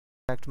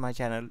back to my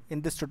channel.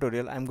 In this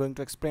tutorial I'm going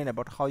to explain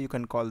about how you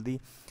can call the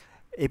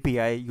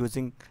API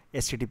using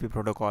HTTP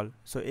protocol.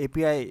 So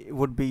API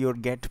would be your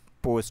get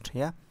post.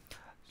 Yeah,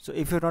 so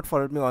if you're not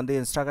followed me on the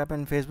Instagram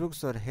and Facebook,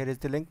 so here is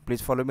the link.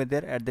 Please follow me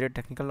there at the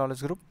technical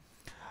knowledge group.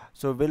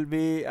 So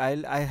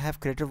I have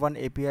created one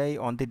API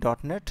on the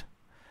 .NET.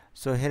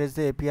 So here is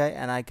the API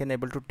and I can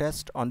able to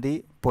test on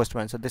the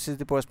Postman. So this is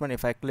the Postman.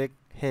 If I click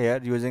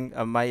here using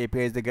my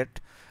API is the get,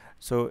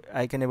 so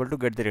I can able to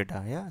get the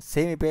data. Yeah,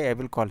 same API I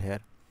will call here.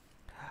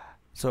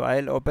 So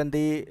I'll open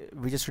the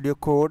Visual Studio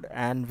Code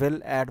and will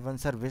add one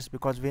service,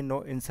 because we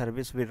know in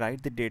service we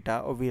write the data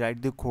or we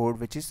write the code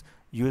which is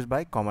used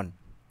by common.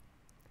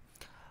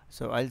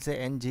 So I'll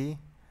say ng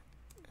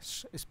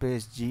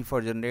space g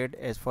for generate,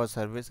 s for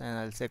service, and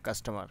I'll say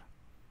customer.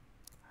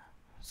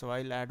 So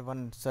I'll add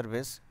one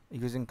service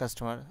using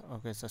customer.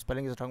 Okay, so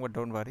spelling is wrong, but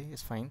don't worry,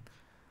 it's fine.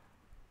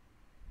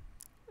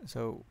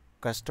 So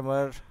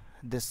customer,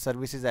 this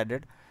service is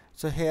added.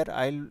 So here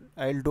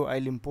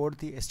I'll import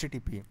the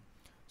HTTP.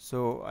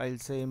 So I'll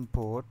say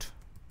import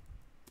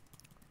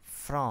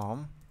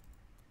from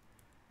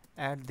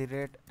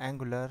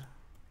 @angular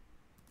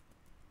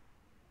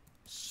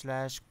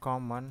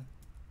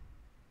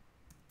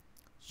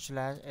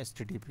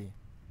 /common/HTTP.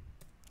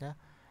 Yeah,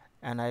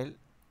 and I'll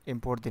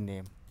import the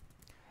name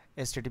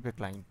HTTP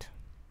client.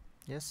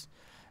 Yes,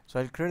 so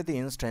I'll create the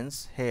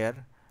instance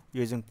here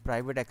using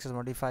private access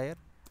modifier,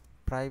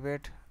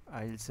 private,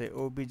 I'll say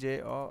obj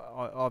or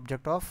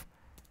object of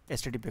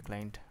HTTP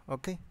client.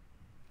 Okay,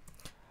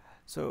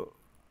 so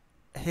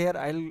here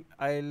I'll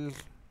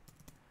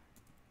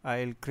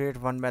create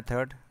one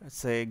method,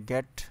 say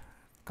get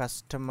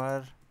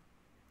customer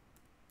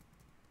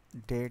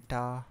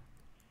data.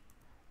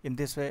 In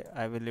this way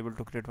I will able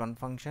to create one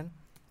function,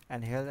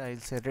 and here I'll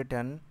say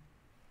return,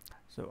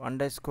 so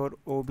underscore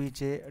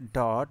obj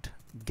dot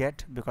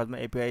get, because my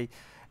API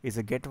is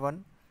a get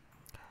one,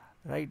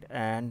 right,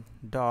 and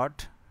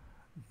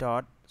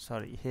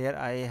sorry, here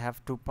I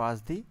have to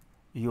pass the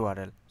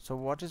URL. So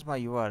what is my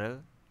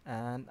URL?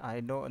 And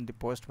I know in the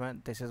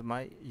Postman this is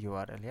my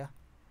URL. Yeah,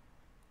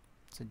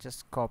 so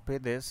just copy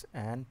this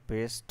and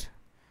paste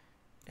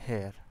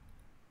here,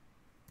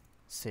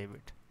 save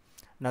it.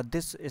 Now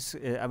this is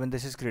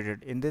this is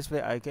created. In this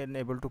way I can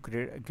able to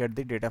get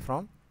the data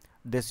from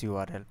this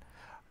URL.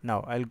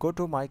 Now I'll go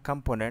to my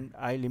component,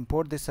 I'll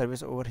import this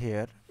service over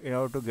here in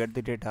order to get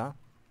the data.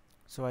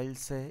 So I'll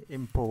say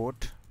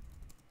import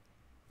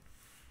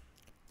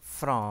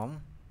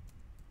from,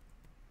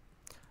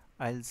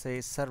 I'll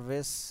say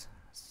service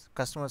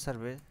customer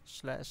service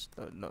slash,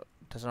 no,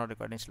 does not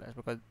require any slash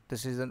because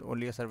this is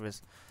only a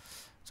service.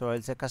 So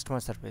I'll say customer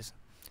service.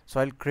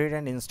 So I'll create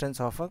an instance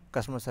of a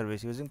customer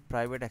service using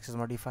private access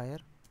modifier.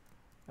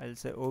 I'll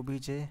say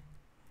obj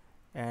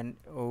and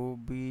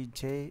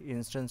obj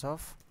instance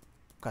of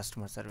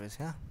customer service.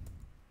 Yeah,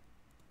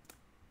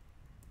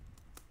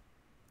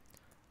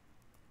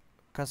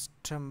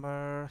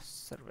 customer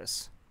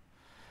service.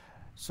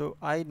 So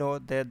I know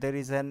that there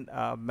is an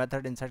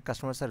method inside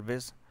customer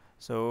service.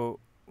 So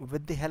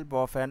with the help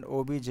of an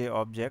obj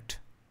object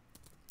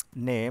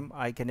name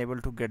I can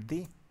able to get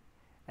the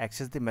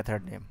access the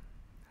method name,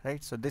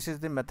 right? So this is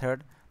the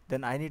method.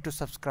 Then I need to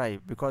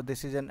subscribe, because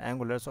this is an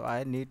Angular, so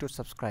I need to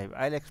subscribe.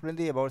 I'll explain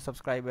the about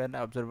subscribe and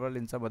observable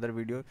in some other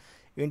video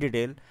in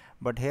detail,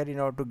 but here in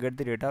order to get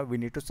the data we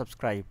need to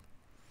subscribe,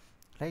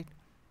 right,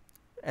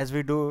 as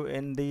we do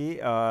in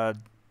the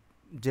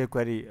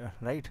jQuery,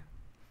 right,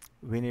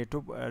 we need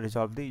to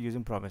resolve the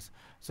using promise.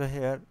 So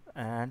here,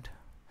 and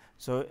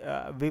so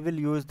we will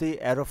use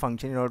the arrow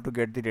function in order to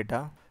get the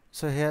data.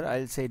 So here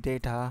I'll say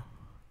data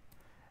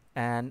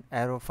and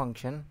arrow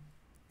function,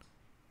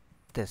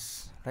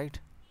 this, right.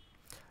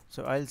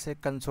 So I'll say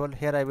console,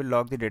 here I will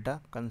log the data,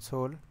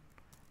 console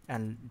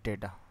and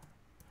data.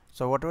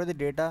 So whatever the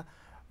data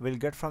will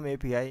get from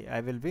API,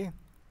 I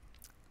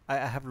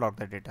have logged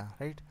the data,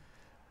 right.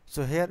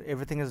 So here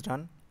everything is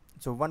done.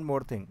 So one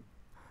more thing,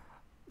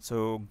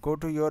 so go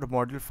to your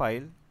module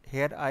file.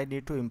 Here I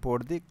need to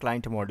import the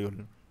client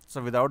module.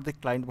 So without the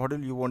client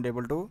module you won't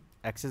able to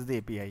access the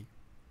API.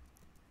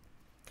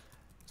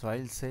 So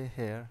I'll say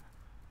here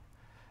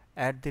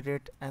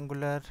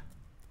 @angular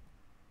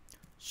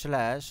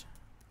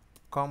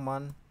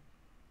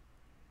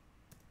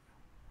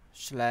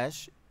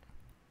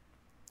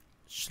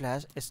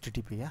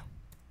 /common/HTTP. Yeah,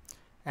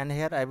 and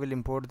here I will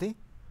import the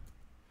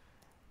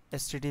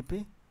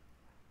HTTP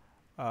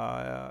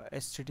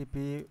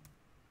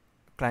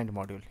client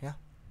module. Yeah,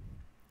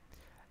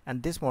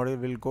 and this module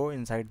will go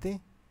inside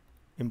the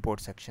import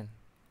section,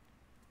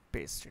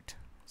 paste it,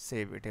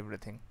 save it,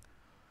 everything.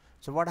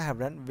 So what I have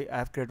done, I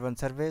have created one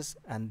service,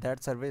 and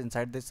that service,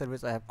 inside this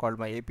service I have called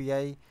my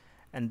API,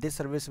 and this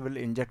service will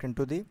inject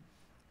into the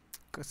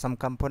some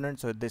component.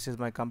 So this is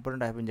my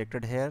component I have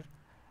injected here,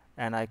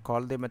 and I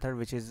call the method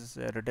which is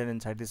written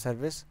inside the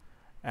service,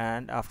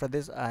 and after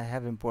this I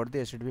have imported the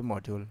HTTP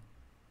module,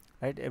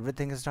 right.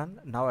 Everything is done.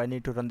 Now I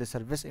need to run the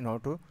service in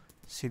order to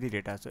see the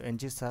data. So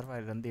ng serve, I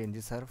run the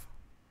ng serve.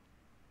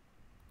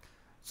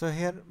 So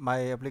here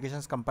my application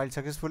is compiled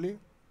successfully.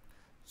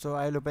 So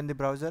I'll open the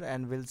browser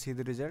and we'll see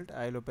the result.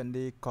 I'll open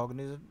the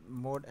cognizant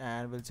mode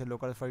and we'll say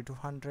local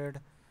 4200,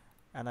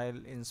 and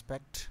I'll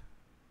inspect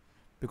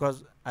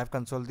because I've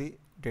consoled the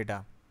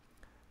data.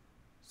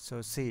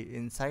 So see,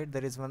 inside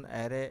there is one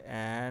array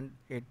and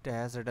it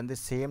has written the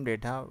same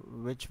data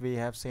which we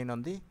have seen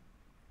on the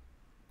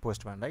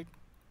postman, right?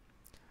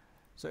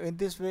 So in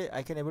this way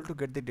I can able to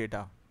get the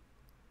data.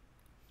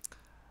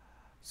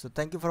 So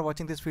thank you for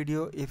watching this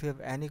video. If you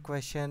have any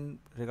question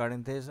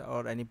regarding this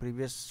or any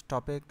previous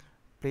topic,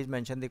 please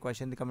mention the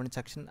question in the comment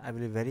section. I will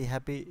be very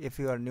happy. If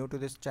you are new to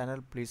this channel,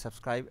 please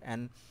subscribe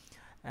and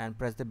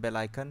press the bell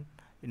icon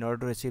in order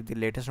to receive the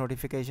latest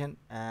notification,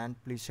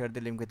 and please share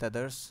the link with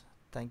others.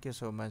 Thank you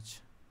so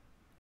much.